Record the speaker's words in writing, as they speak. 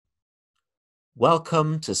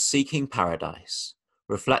Welcome to Seeking Paradise,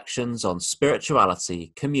 reflections on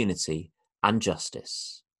spirituality, community, and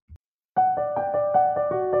justice.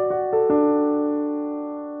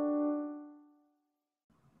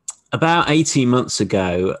 About 18 months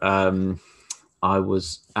ago, I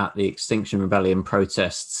was at the Extinction Rebellion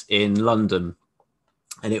protests in London,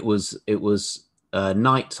 and it was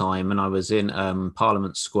night time, and I was in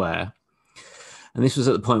Parliament Square. And this was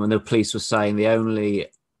at the point when the police were saying the only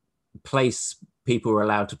place people were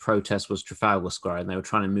allowed to protest was Trafalgar Square, and they were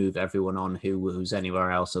trying to move everyone on who was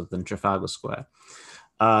anywhere else other than Trafalgar Square.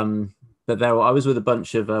 But I was with a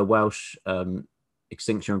bunch of Welsh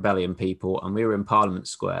Extinction Rebellion people, and we were in Parliament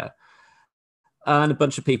Square. And a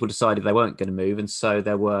bunch of people decided they weren't going to move, and so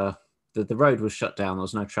the road was shut down. There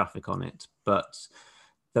was no traffic on it, but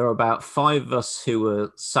there were about 5 of us who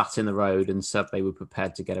were sat in the road and said they were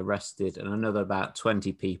prepared to get arrested, and another about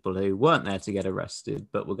 20 people who weren't there to get arrested,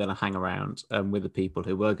 but were going to hang around with the people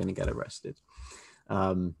who were going to get arrested.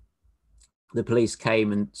 The police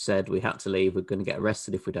came and said we had to leave. We're going to get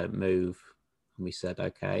arrested if we don't move. And we said,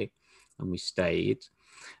 okay. And we stayed.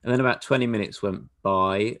 And then about 20 minutes went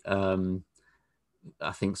by.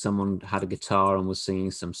 I think someone had a guitar and was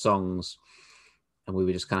singing some songs, and we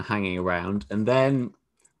were just kind of hanging around. And then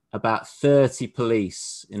about 30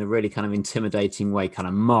 police in a really kind of intimidating way kind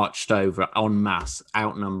of marched over en masse,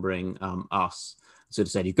 outnumbering us. So they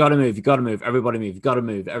said, you've got to move, everybody move, you've got to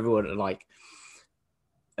move, everyone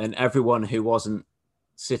and everyone who wasn't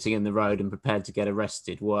sitting in the road and prepared to get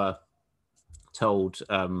arrested were told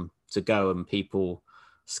to go, and people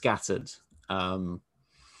scattered,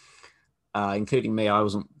 including me. I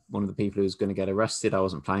wasn't one of the people who was going to get arrested. I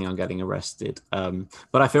wasn't planning on getting arrested.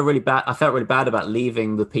 But I felt really bad about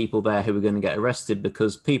leaving the people there who were going to get arrested,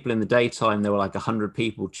 because people in the daytime, there were like 100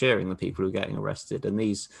 people cheering the people who were getting arrested. And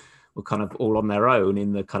these were kind of all on their own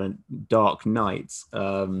in the kind of dark nights.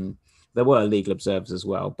 There were legal observers as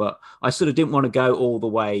well, but I sort of didn't want to go all the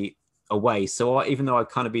way away. So even though I'd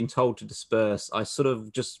kind of been told to disperse, I sort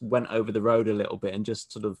of just went over the road a little bit and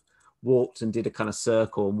just sort of walked and did a kind of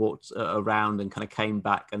circle and walked around and kind of came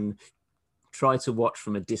back and tried to watch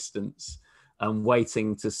from a distance,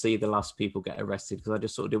 waiting to see the last people get arrested, because I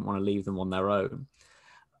just sort of didn't want to leave them on their own.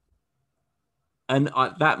 And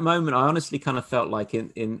at that moment, I honestly kind of felt like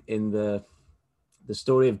in the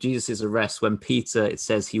story of Jesus's arrest, when Peter, it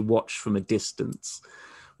says he watched from a distance,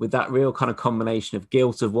 with that real kind of combination of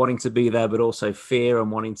guilt of wanting to be there, but also fear and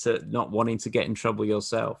not wanting to get in trouble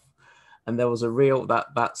yourself. And there was a real,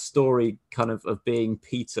 that story kind of being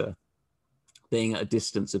Peter, being at a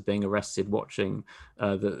distance of being arrested, watching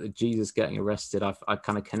the Jesus getting arrested. I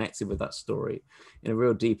kind of connected with that story in a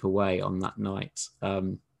real deeper way on that night.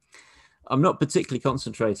 I'm not particularly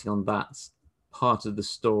concentrating on that part of the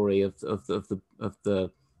story of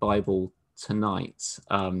the Bible tonight,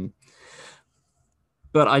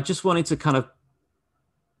 but I just wanted to kind of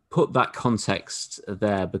put that context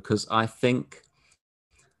there, because I think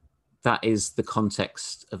that is the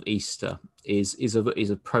context of Easter, is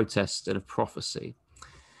a protest and a prophecy.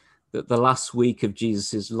 That the last week of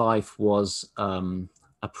Jesus's life was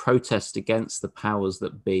a protest against the powers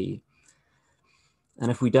that be. And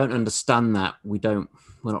if we don't understand that, we're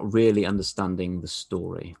not really understanding the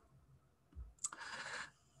story.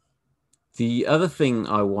 The other thing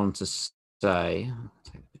I want to say, I'll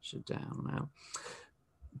take the picture down now.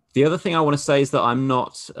 The other thing I want to say is that I'm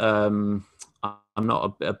not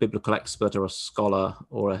a biblical expert or a scholar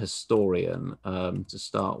or a historian, to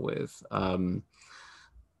start with.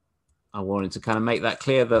 I wanted to kind of make that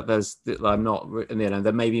clear that I'm not,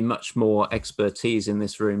 there may be much more expertise in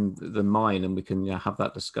this room than mine, and we can have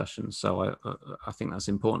that discussion. So I think that's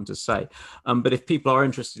important to say. But if people are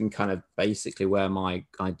interested in kind of basically where my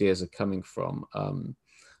ideas are coming from,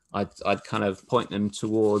 I'd kind of point them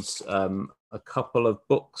towards a couple of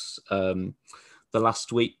books. The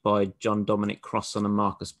Last Week by John Dominic Crossan and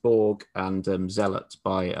Marcus Borg, and Zealot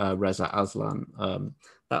by Reza Aslan.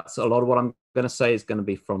 That's a lot of what I'm going to say is going to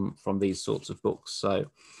be from these sorts of books. So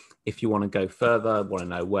if you want to go further, want to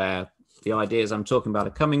know where the ideas I'm talking about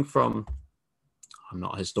are coming from, I'm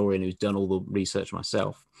not a historian who's done all the research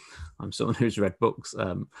myself. I'm someone who's read books,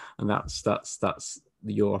 and that's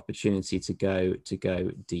your opportunity to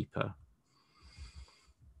go deeper.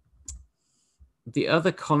 The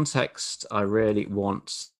other context I really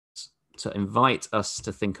want to invite us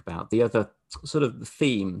to think about, the other sort of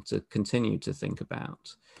theme to continue to think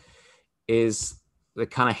about, is the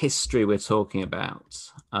kind of history we're talking about.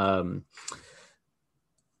 I'm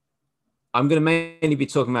going to mainly be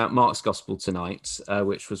talking about Mark's Gospel tonight,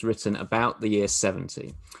 which was written about the year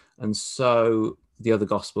 70. And so the other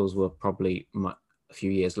Gospels were probably a few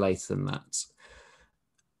years later than that.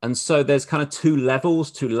 And so there's kind of two levels,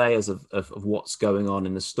 two layers of what's going on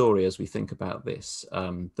in the story as we think about this,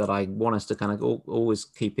 that I want us to kind of always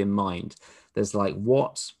keep in mind. There's like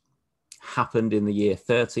what happened in the year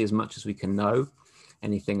 30, as much as we can know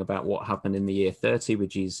anything about what happened in the year 30 with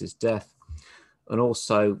Jesus' death. And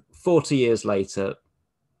also 40 years later,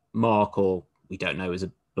 Mark, or we don't know, is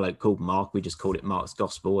a bloke called Mark. We just called it Mark's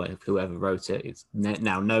Gospel. Whoever wrote it, it's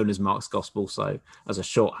now known as Mark's Gospel. So as a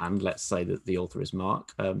shorthand, let's say that the author is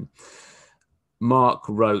Mark. Mark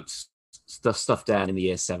wrote stuff down in the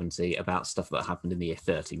year 70 about stuff that happened in the year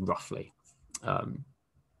 30, roughly.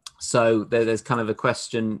 So there's kind of a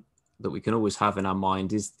question that we can always have in our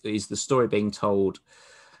mind: is the story being told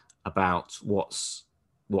about what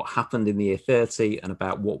happened in the year 30 and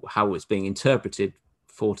about how it's being interpreted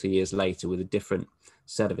 40 years later with a different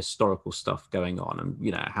set of historical stuff going on? And,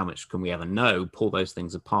 you know, how much can we ever know, pull those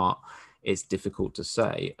things apart? It's difficult to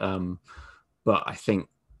say. But I think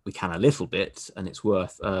we can a little bit, and it's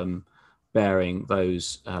worth bearing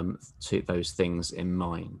those things in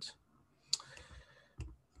mind.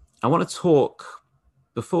 I want to talk,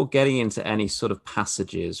 before getting into any sort of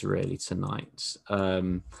passages really tonight,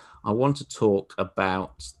 I want to talk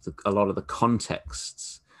about a lot of the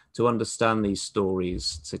contexts, to understand these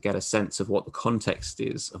stories, to get a sense of what the context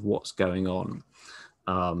is of what's going on,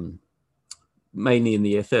 mainly in the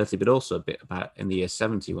year 30, but also a bit about in the year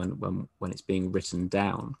 70 when it's being written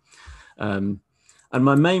down. And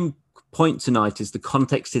my main point tonight is the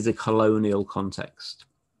context is a colonial context.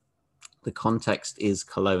 The context is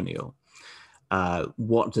colonial.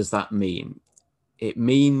 What does that mean? It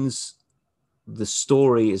means the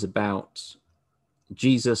story is about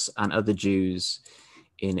Jesus and other Jews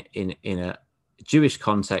in a Jewish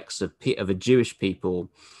context of a Jewish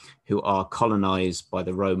people who are colonized by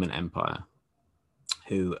the Roman Empire,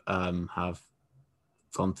 who have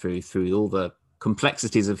gone through all the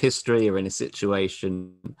complexities of history, are in a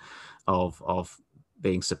situation of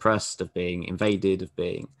being suppressed, of being invaded, of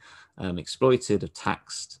being exploited, of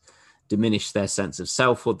taxed, diminished their sense of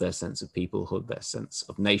selfhood, their sense of peoplehood, their sense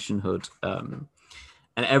of nationhood. And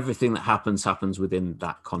everything that happens within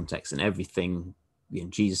that context, and everything, you know,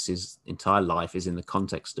 Jesus's entire life is in the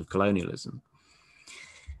context of colonialism.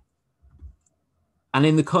 And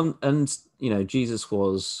you know, Jesus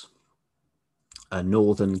was a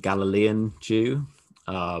northern Galilean Jew,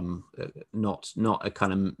 not a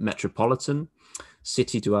kind of metropolitan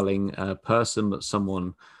city-dwelling person, but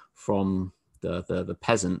someone from the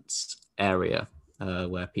peasants area,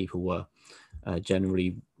 where people were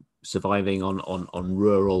generally surviving on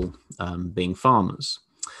rural, being farmers.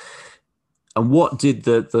 And what did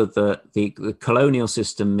the colonial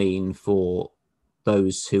system mean for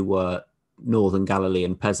those who were northern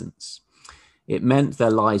Galilean peasants? It meant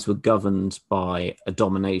their lives were governed by a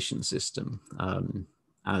domination system,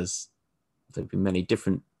 as there have been many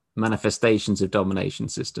different manifestations of domination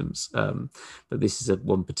systems, but this is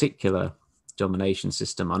one particular domination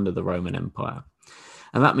system under the Roman Empire.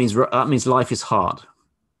 And that means life is hard.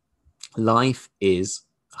 Life is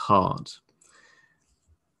hard.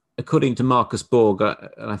 According to Marcus Borg,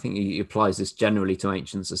 and I think he applies this generally to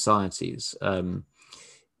ancient societies,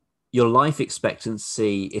 your life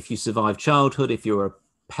expectancy, if you survive childhood, if you're a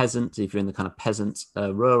peasant, if you're in the kind of peasant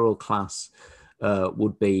rural class,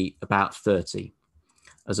 would be about 30.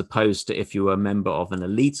 As opposed to if you were a member of an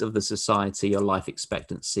elite of the society, your life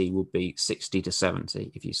expectancy would be 60 to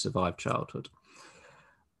 70 if you survive childhood.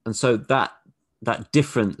 And so that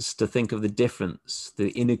difference, to think of the difference,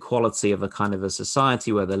 the inequality of a kind of a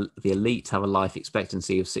society where the elite have a life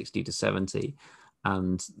expectancy of 60 to 70,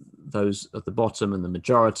 and those at the bottom and the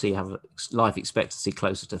majority have a life expectancy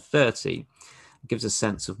closer to 30, gives a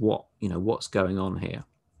sense of what's going on here.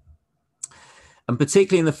 And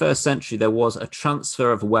particularly in the first century, there was a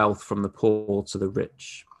transfer of wealth from the poor to the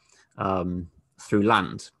rich through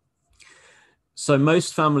land. So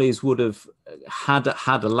most families would have had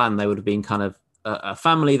a land. They would have been kind of a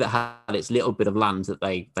family that had its little bit of land that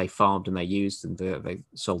they farmed and they used, and they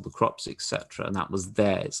sold the crops, etc. And that was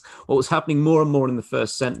theirs. What was happening more and more in the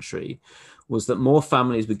first century was that more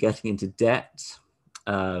families were getting into debt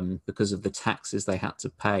because of the taxes they had to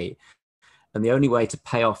pay. And the only way to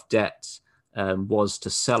pay off debt was to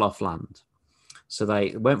sell off land. So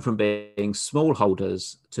they went from being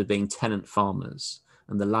smallholders to being tenant farmers,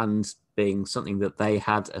 and the land being something that they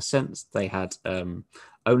had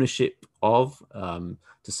ownership of,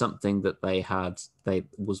 to something that they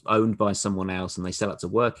was owned by someone else, and they sell it to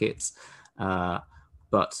work it.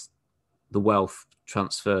 But the wealth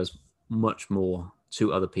transfers much more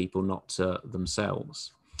to other people, not to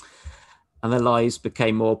themselves. And their lives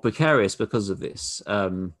became more precarious because of this.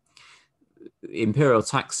 the imperial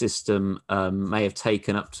tax system may have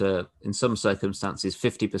taken up to, in some circumstances,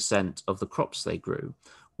 50% of the crops they grew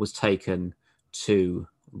was taken to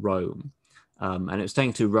Rome. And it was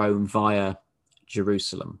taken to Rome via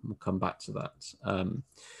Jerusalem. We'll come back to that.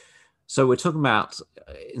 So we're talking about,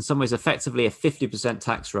 in some ways, effectively a 50%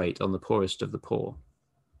 tax rate on the poorest of the poor.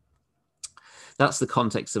 That's the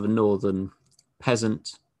context of a northern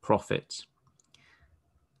peasant prophet.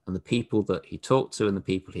 And the people that he talked to and the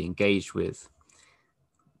people he engaged with,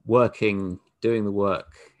 working, doing the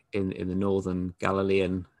work in the northern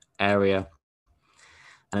Galilean area,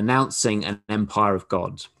 and announcing an empire of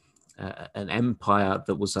God, an empire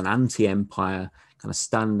that was an anti-empire, kind of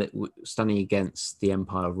standing against the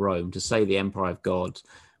empire of Rome. To say the empire of God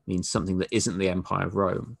means something that isn't the empire of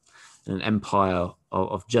Rome, and an empire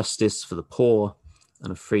of justice for the poor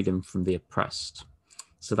and of freedom from the oppressed.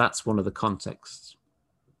 So that's one of the contexts.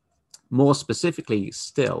 More specifically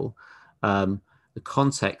still, the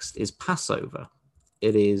context is Passover.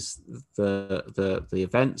 It is the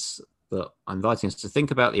events that I'm inviting us to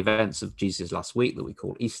think about, the events of Jesus last week that we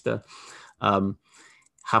call Easter,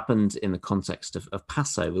 happened in the context of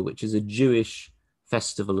Passover, which is a Jewish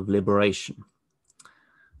festival of liberation.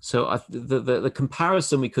 So the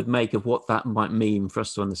comparison we could make of what that might mean for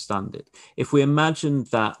us to understand it, if we imagine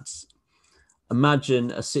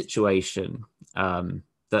a situation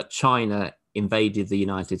that China invaded the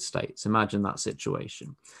United States. Imagine that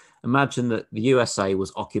situation. Imagine that the USA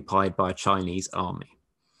was occupied by a Chinese army,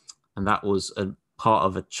 and that was a part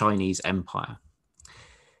of a Chinese empire.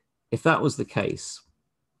 If that was the case,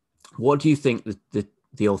 what do you think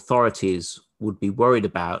the authorities would be worried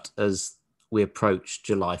about as we approach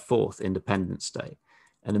July 4th, Independence Day,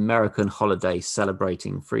 an American holiday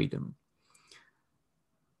celebrating freedom?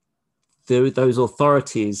 Those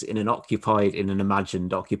authorities in an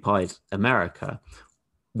imagined occupied America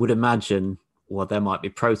would imagine, well, there might be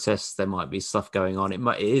protests, there might be stuff going on.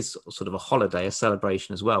 It is sort of a holiday, a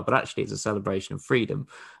celebration as well, but actually it's a celebration of freedom.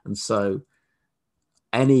 And so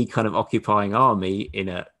any kind of occupying army in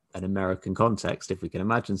an American context, if we can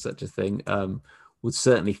imagine such a thing, would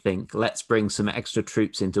certainly think, let's bring some extra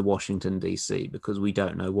troops into Washington, D.C., because we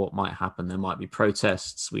don't know what might happen. There might be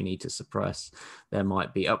protests we need to suppress. There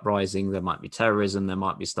might be uprising. There might be terrorism. There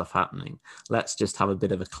might be stuff happening. Let's just have a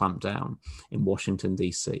bit of a clampdown in Washington,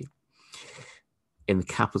 D.C., in the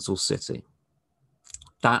capital city.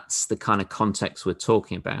 That's the kind of context we're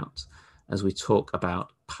talking about as we talk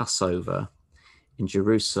about Passover in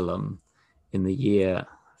Jerusalem in the year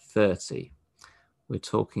 30. We're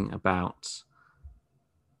talking about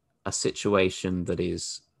a situation that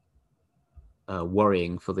is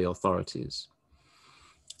worrying for the authorities.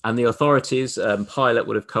 And the authorities, Pilate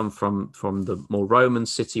would have come from the more Roman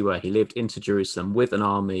city where he lived into Jerusalem with an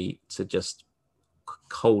army to just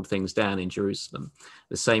hold things down in Jerusalem. At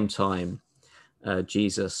the same time,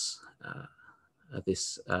 Jesus,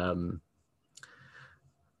 this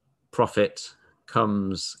prophet,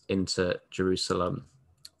 comes into Jerusalem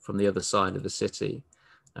from the other side of the city,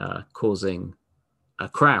 causing a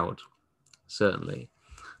crowd, certainly,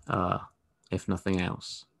 if nothing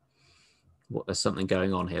else. There's something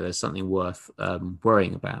going on here. There's something worth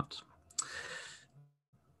worrying about.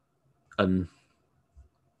 And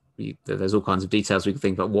there's all kinds of details we can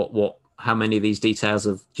think about. How many of these details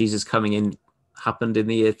of Jesus coming in happened in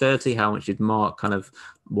the year 30? How much did Mark kind of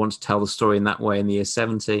want to tell the story in that way in the year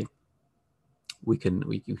 70? You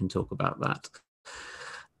can talk about that.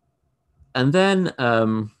 And then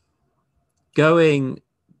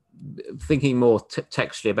thinking more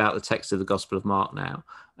textually about the text of the Gospel of Mark now,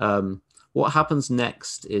 what happens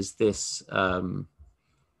next is this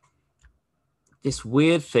this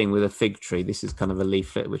weird thing with a fig tree. This is kind of a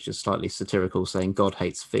leaflet which is slightly satirical, saying God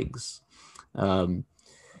hates figs.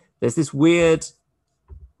 There's this weird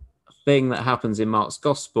thing that happens in Mark's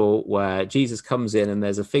Gospel where Jesus comes in and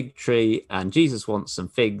there's a fig tree and Jesus wants some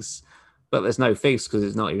figs, but there's no figs because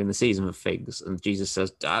it's not even the season of figs. And Jesus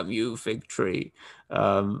says, "Damn you, fig tree,"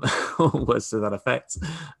 words to that effect.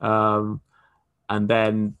 And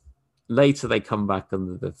then later they come back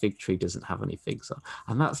and the fig tree doesn't have any figs on.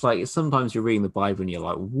 And that's like, sometimes you're reading the Bible and you're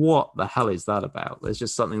like, what the hell is that about? There's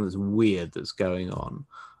just something that's weird that's going on.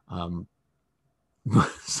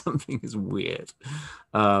 Something is weird.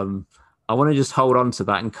 I want to just hold on to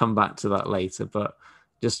that and come back to that later. But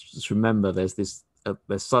just remember, there's this.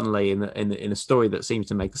 There's suddenly in a story that seems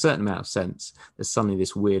to make a certain amount of sense. There's suddenly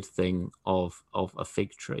this weird thing of a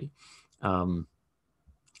fig tree, and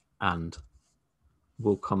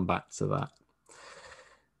we'll come back to that.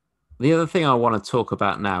 The other thing I want to talk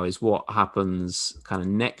about now is what happens kind of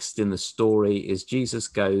next in the story. Is Jesus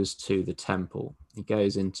goes to the temple. He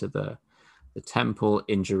goes into the the temple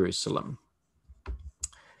in Jerusalem.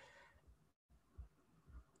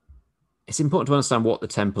 It's important to understand what the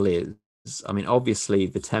temple is. I mean, obviously,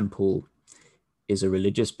 the temple is a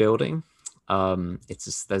religious building.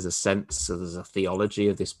 There's a sense, so there's a theology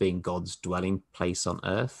of this being God's dwelling place on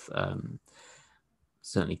earth.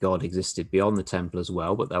 Certainly, God existed beyond the temple as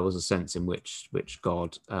well, but there was a sense in which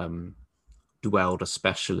God dwelled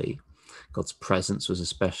especially. God's presence was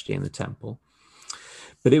especially in the temple.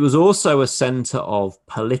 But it was also a center of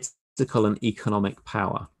political and economic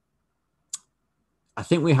power. I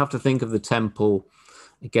think we have to think of the temple,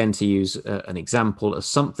 again, to use an example, as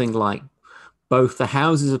something like both the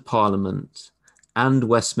Houses of Parliament and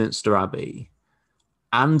Westminster Abbey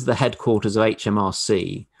and the headquarters of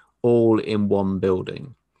HMRC all in one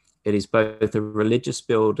building. It is both a religious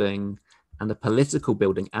building and a political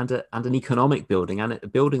building and an economic building, and a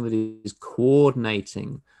building that is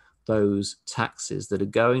coordinating those taxes that are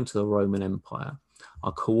going to the Roman Empire,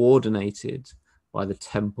 are coordinated by the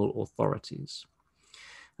temple authorities.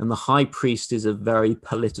 And the high priest is a very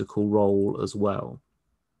political role as well.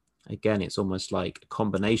 Again, it's almost like a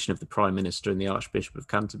combination of the prime minister and the Archbishop of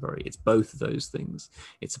Canterbury. It's both of those things.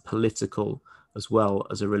 It's a political as well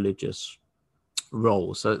as a religious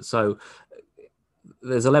role. So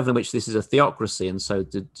there's a level in which this is a theocracy, and so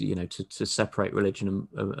to separate religion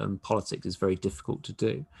and politics is very difficult to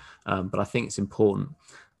do. But I think it's important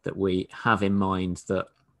that we have in mind that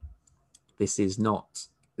this is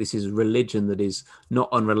religion that is not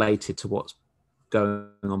unrelated to what's going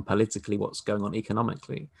on politically, what's going on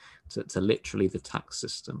economically, to literally the tax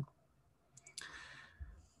system.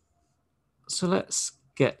 So let's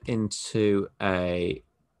get into a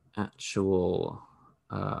actual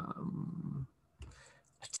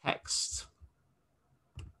a text.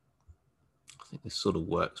 I think this sort of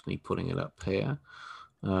works, me putting it up here.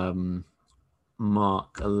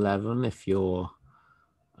 Mark 11, if you've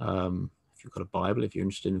got a Bible, if you're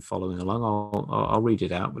interested in following along, I'll read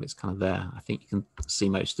it out, but it's kind of there. I think you can see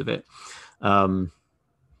most of it. And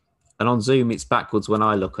on Zoom, it's backwards when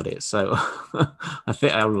I look at it. So I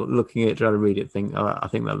think I'm looking at it, trying to read it, I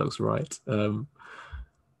think that looks right.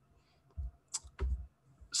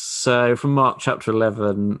 So from Mark chapter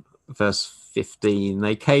 11, verse 15,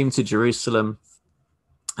 they came to Jerusalem,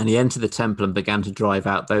 and he entered the temple and began to drive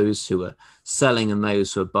out those who were selling and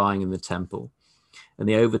those who were buying in the temple. And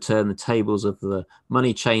they overturned the tables of the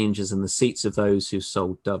money changers and the seats of those who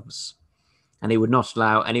sold doves. And he would not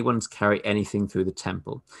allow anyone to carry anything through the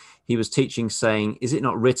temple. He was teaching, saying, "Is it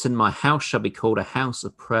not written, my house shall be called a house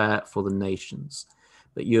of prayer for the nations,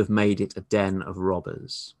 but you have made it a den of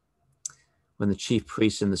robbers?" When the chief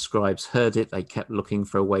priests and the scribes heard it, they kept looking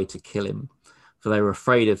for a way to kill him, for they were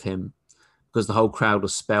afraid of him, because the whole crowd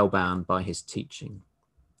was spellbound by his teaching.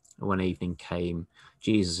 And when evening came,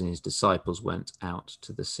 Jesus and his disciples went out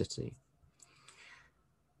to the city.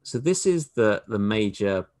 So this is the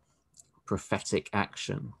major prophetic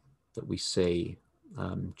action that we see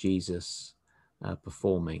Jesus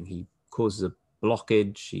performing. He causes a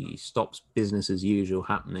blockage, he stops business as usual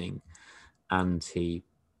happening, and he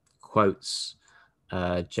quotes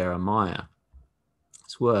Jeremiah.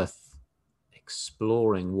 It's worth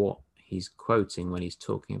exploring what he's quoting when he's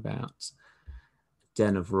talking about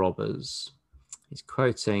den of robbers. He's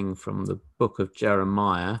quoting from the book of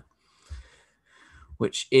Jeremiah,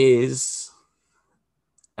 which is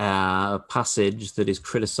a passage that is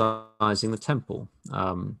criticizing the temple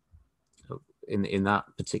in that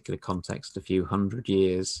particular context a few hundred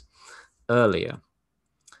years earlier.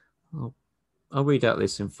 I'll read out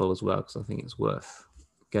this in full as well, because I think it's worth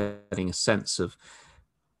getting a sense of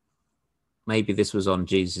maybe this was on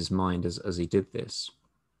Jesus' mind as he did this.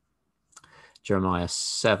 Jeremiah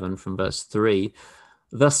 7 from verse 3.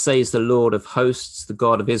 "Thus says the Lord of hosts, the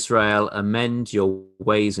God of Israel, amend your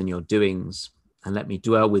ways and your doings, and let me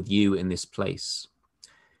dwell with you in this place.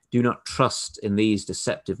 Do not trust in these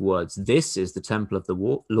deceptive words. This is the temple of the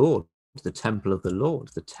Lord, the temple of the Lord,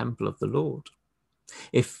 the temple of the Lord.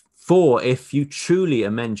 If you truly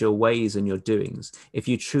amend your ways and your doings, if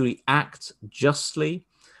you truly act justly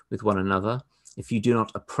with one another, if you do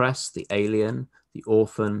not oppress the alien, the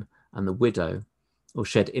orphan, and the widow, or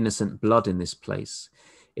shed innocent blood in this place,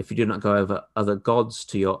 if you do not go over other gods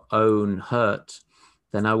to your own hurt,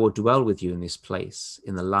 then I will dwell with you in this place,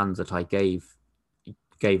 in the land that I gave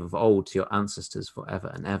of old to your ancestors forever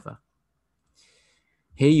and ever.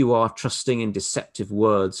 Here you are, trusting in deceptive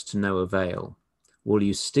words to no avail. Will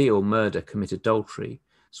you steal, murder, commit adultery,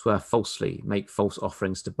 swear falsely, make false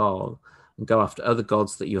offerings to Baal, and go after other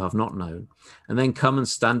gods that you have not known, and then come and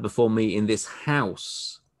stand before me in this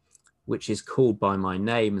house, which is called by my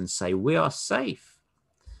name, and say, we are safe?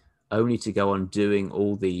 only to go on doing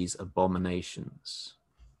all these abominations.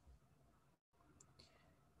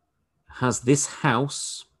 Has this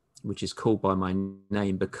house, which is called by my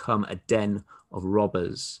name, become a den of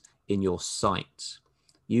robbers in your sight?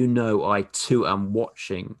 You know I too am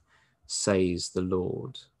watching, says the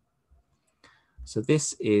Lord. So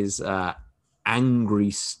this is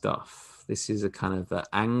angry stuff. This is a kind of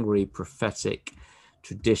angry prophetic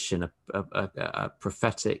tradition, a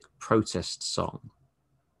prophetic protest song.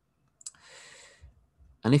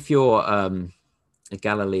 And if you're a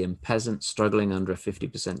Galilean peasant struggling under a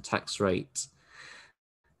 50% tax rate,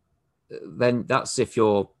 then that's if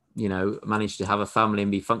you're, managed to have a family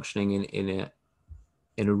and be functioning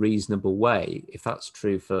in a reasonable way. If that's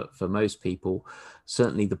true for most people,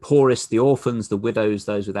 certainly the poorest, the orphans, the widows,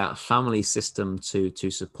 those without a family system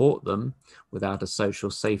to support them, without a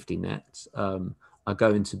social safety net, are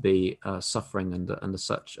going to be suffering under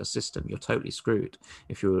such a system. You're totally screwed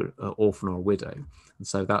if you're an orphan or a widow. And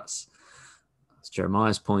so that's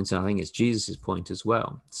Jeremiah's point, and I think it's Jesus's point as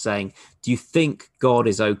well, saying, do you think God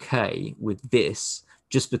is okay with this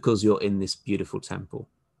just because you're in this beautiful temple?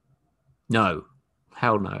 No,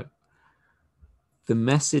 hell no. The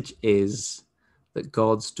message is that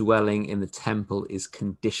God's dwelling in the temple is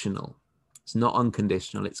conditional. It's not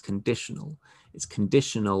unconditional, it's conditional. It's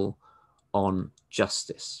conditional on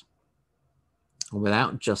justice. And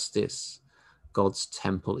without justice, God's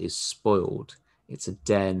temple is spoiled. It's a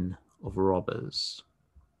den of robbers.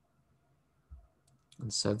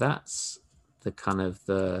 And so that's the kind of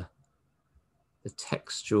the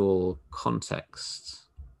textual context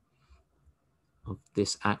of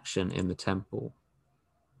this action in the temple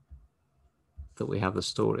that we have the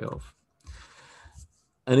story of.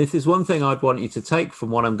 And if there's one thing I'd want you to take from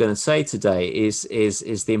what I'm going to say today is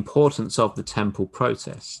the importance of the temple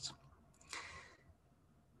protest.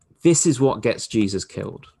 This is what gets Jesus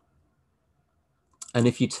killed. And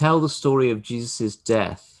if you tell the story of Jesus's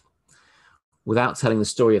death without telling the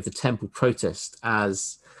story of the temple protest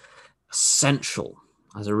as central,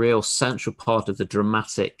 as a real central part of the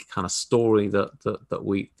dramatic kind of story that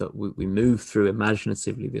we move through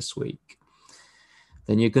imaginatively this week,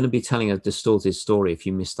 then you're going to be telling a distorted story if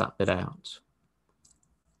you miss that bit out.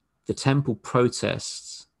 The temple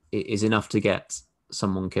protest is enough to get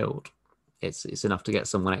someone killed. It's enough to get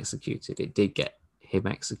someone executed. It did get him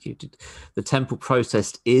executed. The temple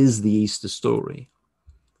protest is the Easter story.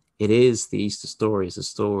 It is the Easter story. It's a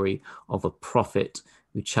story of a prophet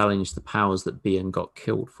who challenged the powers that be and got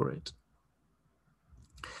killed for it.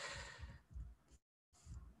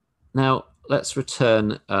 Now, let's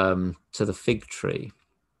return to the fig tree.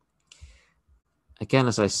 Again,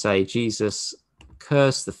 as I say, Jesus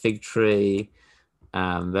cursed the fig tree,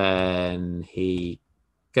 and then he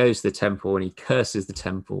goes to the temple and he curses the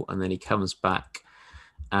temple, and then he comes back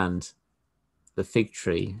and the fig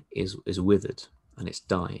tree is withered and it's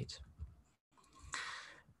died.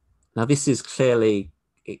 Now, this is clearly,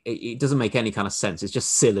 it doesn't make any kind of sense. It's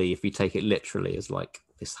just silly if you take it literally as like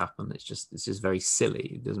this happened. It's just very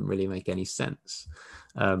silly. It doesn't really make any sense.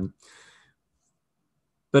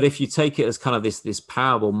 But if you take it as kind of this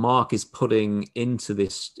parable, Mark is putting into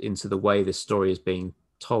the way this story is being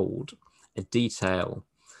told, a detail.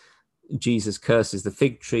 Jesus curses the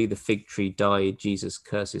fig tree died, Jesus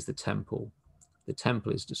curses the temple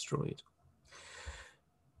is destroyed.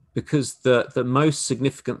 Because the most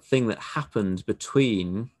significant thing that happened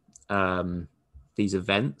between these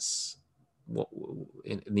events,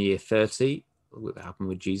 in the year 30, what happened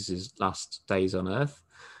with Jesus' last days on earth,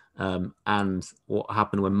 and what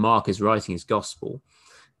happened when Mark is writing his gospel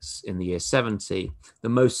in the year 70, the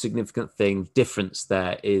most significant difference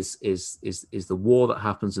there is the war that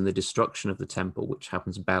happens and the destruction of the temple, which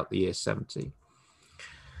happens about the year 70.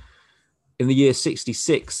 In the year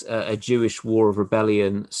 66, a Jewish war of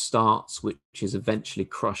rebellion starts, which is eventually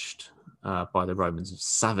crushed by the Romans,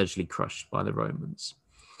 savagely crushed by the Romans.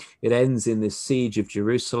 It ends in this siege of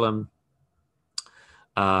Jerusalem,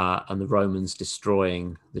 and the Romans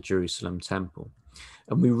destroying the Jerusalem temple.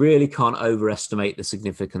 And we really can't overestimate the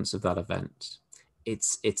significance of that event.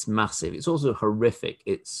 It's massive. It's also horrific.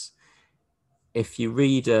 If you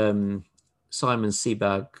read Simon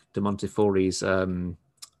Sebag de Montefori's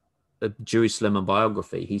Jerusalem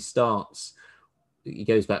biography, he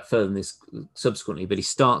goes back further than this subsequently, but he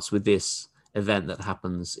starts with this event that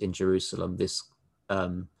happens in Jerusalem, this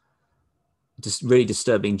just really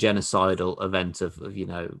disturbing genocidal event of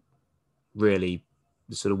really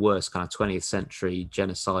the sort of worst kind of 20th century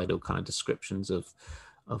genocidal kind of descriptions of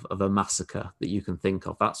a massacre that you can think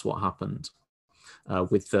of. That's what happened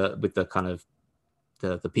with the kind of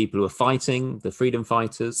the people who are fighting, the freedom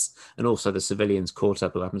fighters, and also the civilians caught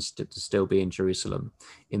up who happen to still be in Jerusalem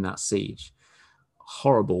in that siege.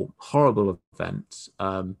 Horrible, horrible event,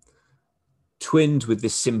 twinned with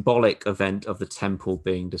this symbolic event of the temple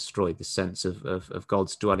being destroyed, the sense of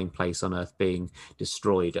God's dwelling place on earth being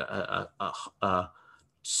destroyed.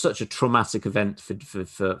 Such a traumatic event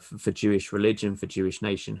for Jewish religion, for Jewish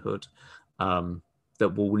nationhood,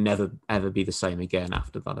 that will never, ever be the same again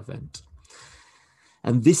after that event.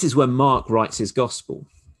 And this is when Mark writes his gospel,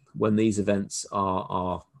 when these events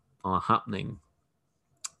are happening.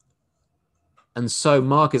 And so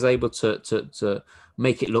Mark is able to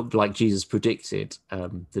make it look like Jesus predicted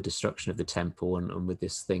the destruction of the temple, and with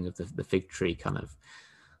this thing of the fig tree kind of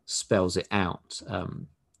spells it out.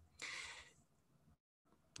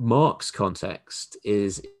 Mark's context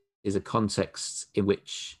is a context in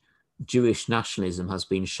which Jewish nationalism has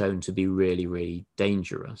been shown to be really, really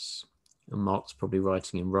dangerous. And Mark's probably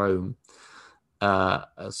writing in Rome,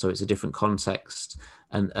 so it's a different context.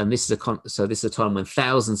 And this is a time when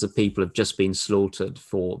thousands of people have just been slaughtered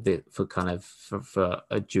for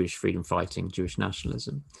a Jewish freedom fighting, Jewish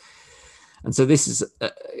nationalism. And so this is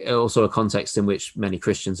also a context in which many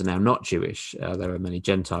Christians are now not Jewish. There are many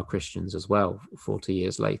Gentile Christians as well, 40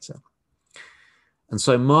 years later. And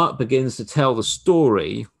so Mark begins to tell the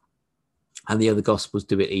story, and the other Gospels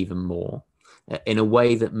do it even more, in a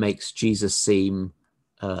way that makes Jesus seem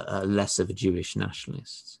less of a Jewish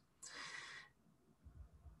nationalist.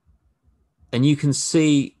 And you can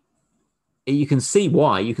see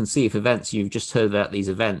why. You can see if events, you've just heard about these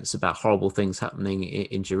events about horrible things happening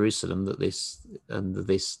in Jerusalem, that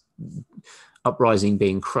this uprising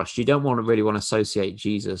being crushed. You don't really want to associate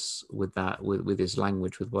Jesus with that, with his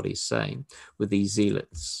language, with what he's saying, with these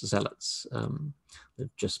zealots that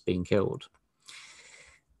have just been killed.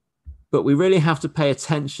 But we really have to pay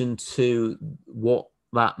attention to what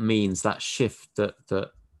that means, that shift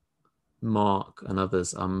that Mark and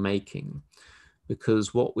others are making,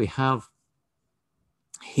 because what we have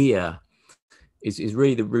here is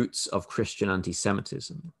really the roots of Christian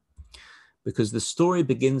anti-Semitism, because the story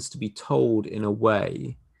begins to be told in a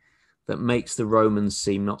way that makes the Romans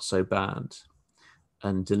seem not so bad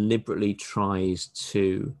and deliberately tries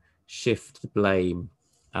to shift the blame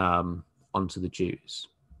onto the Jews.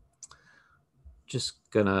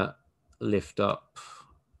 Just gonna lift up.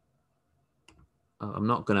 I'm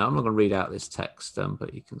not gonna read out this text,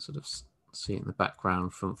 but you can sort of see in the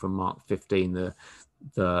background from Mark 15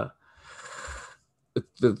 the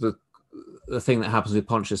thing that happens with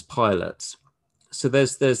Pontius Pilate. So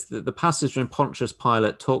there's the passage when Pontius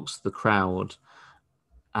Pilate talks to the crowd,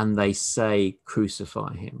 and they say,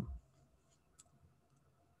 "Crucify him."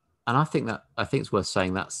 And I think it's worth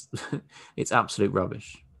saying that's it's absolute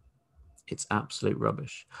rubbish. It's absolute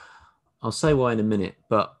rubbish. I'll say why in a minute,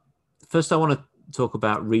 but first I want to talk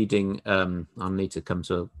about reading. I need to come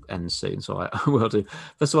to an end soon, so I will do.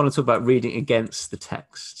 First I want to talk about reading against the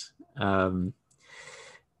text.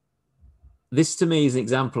 This to me is an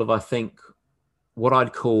example of, I think, what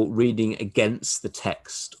I'd call reading against the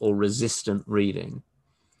text or resistant reading.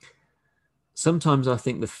 Sometimes I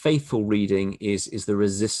think the faithful reading is the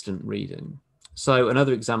resistant reading. So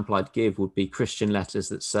another example I'd give would be Christian letters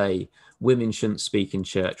that say women shouldn't speak in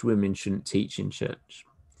church, women shouldn't teach in church.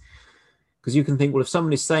 Because you can think, well, if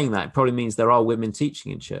someone is saying that, it probably means there are women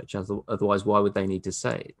teaching in church. Otherwise, why would they need to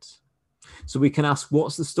say it? So we can ask,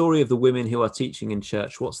 what's the story of the women who are teaching in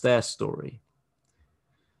church? What's their story?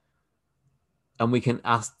 And we can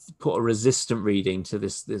put a resistant reading to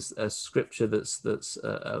this scripture that's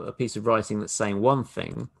a piece of writing that's saying one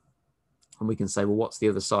thing, and we can say, well, what's the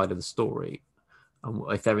other side of the story? And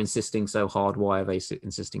if they're insisting so hard, why are they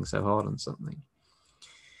insisting so hard on something?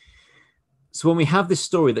 So when we have this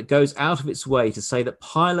story that goes out of its way to say that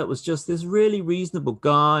Pilate was just this really reasonable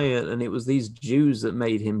guy and it was these Jews that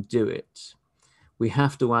made him do it, we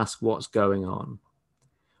have to ask what's going on.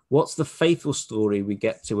 What's the faithful story we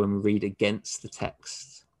get to when we read against the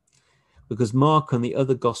text? Because Mark and the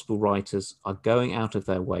other gospel writers are going out of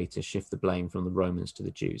their way to shift the blame from the Romans to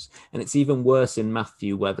the Jews. And it's even worse in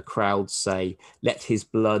Matthew, where the crowds say, "Let his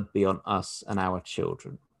blood be on us and our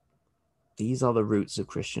children." These are the roots of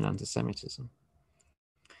Christian anti-Semitism.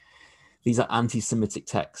 These are anti-Semitic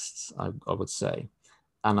texts, I would say.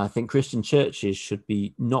 And I think Christian churches should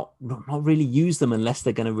be not really use them unless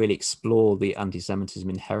they're going to really explore the anti-Semitism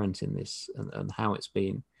inherent in this and how it's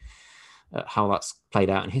been, how that's played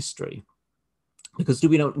out in history. Because do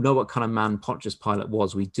we not know what kind of man Pontius Pilate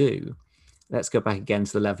was? We do. Let's go back again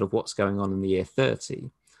to the level of what's going on in the year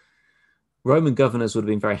 30. Roman governors would have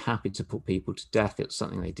been very happy to put people to death. It was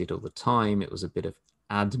something they did all the time. It was a bit of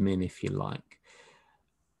admin, if you like.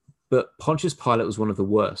 But Pontius Pilate was one of the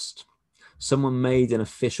worst. Someone made an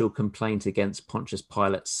official complaint against Pontius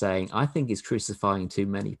Pilate saying, I think he's crucifying too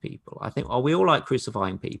many people. I think, we all like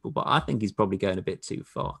crucifying people, but I think he's probably going a bit too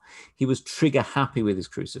far. He was trigger happy with his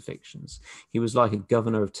crucifixions. He was like a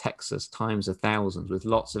governor of Texas times 1,000 with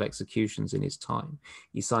lots of executions in his time.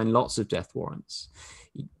 He signed lots of death warrants.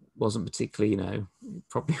 He wasn't particularly,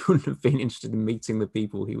 probably wouldn't have been interested in meeting the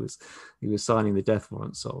people he was signing the death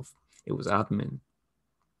warrants of. It was admin.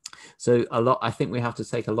 So I think we have to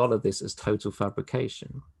take a lot of this as total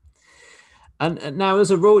fabrication. And now,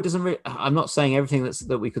 as a rule, it doesn't. I'm not saying everything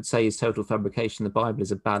that we could say is total fabrication. The Bible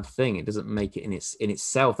is a bad thing. It doesn't make it in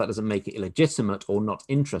itself. That doesn't make it illegitimate or not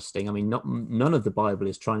interesting. I mean, none of the Bible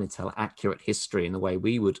is trying to tell accurate history in the way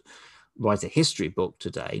we would write a history book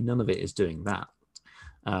today. None of it is doing that.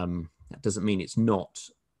 That doesn't mean it's not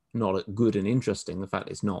good and interesting. The fact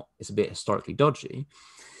it's not. It's a bit historically dodgy.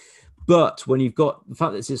 But when you've got the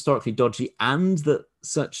fact that it's historically dodgy and that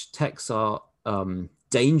such texts are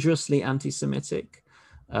dangerously anti-Semitic,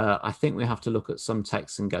 I think we have to look at some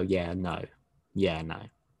texts and go, yeah, no. And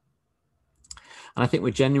I think we're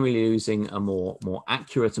genuinely losing a more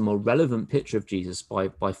accurate and more relevant picture of Jesus by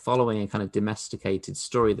following a kind of domesticated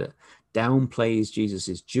story that downplays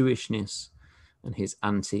Jesus's Jewishness and his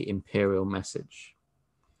anti-imperial message.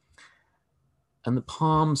 And the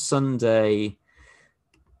Palm Sunday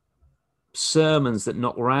sermons that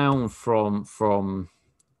knock around from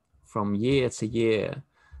year to year,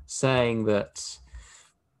 saying that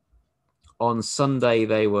on Sunday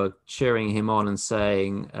they were cheering him on and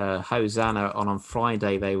saying Hosanna, on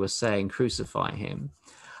Friday they were saying crucify him.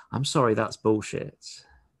 I'm sorry, that's bullshit.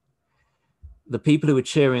 The people who were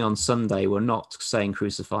cheering on Sunday were not saying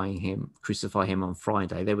crucify him on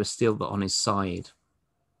Friday. They were still on his side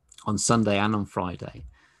on Sunday and on Friday.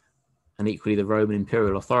 And equally, the Roman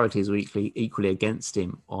imperial authorities were equally against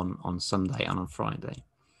him on Sunday and on Friday.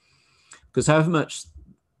 Because however much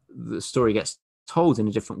the story gets told in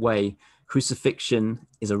a different way, crucifixion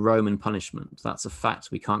is a Roman punishment. That's a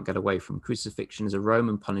fact we can't get away from. Crucifixion is a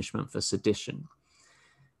Roman punishment for sedition.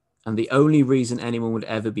 And the only reason anyone would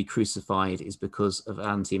ever be crucified is because of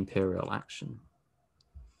anti-imperial action.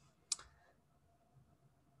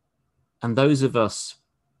 And those of us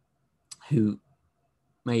who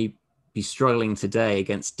may be struggling today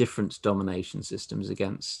against different domination systems,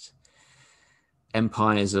 against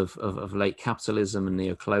empires of late capitalism and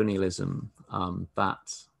neocolonialism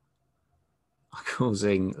that are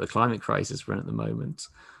causing the climate crisis we're in at the moment,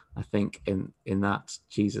 I think in that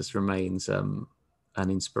Jesus remains an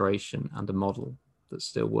inspiration and a model that's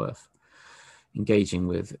still worth engaging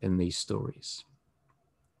with in these stories.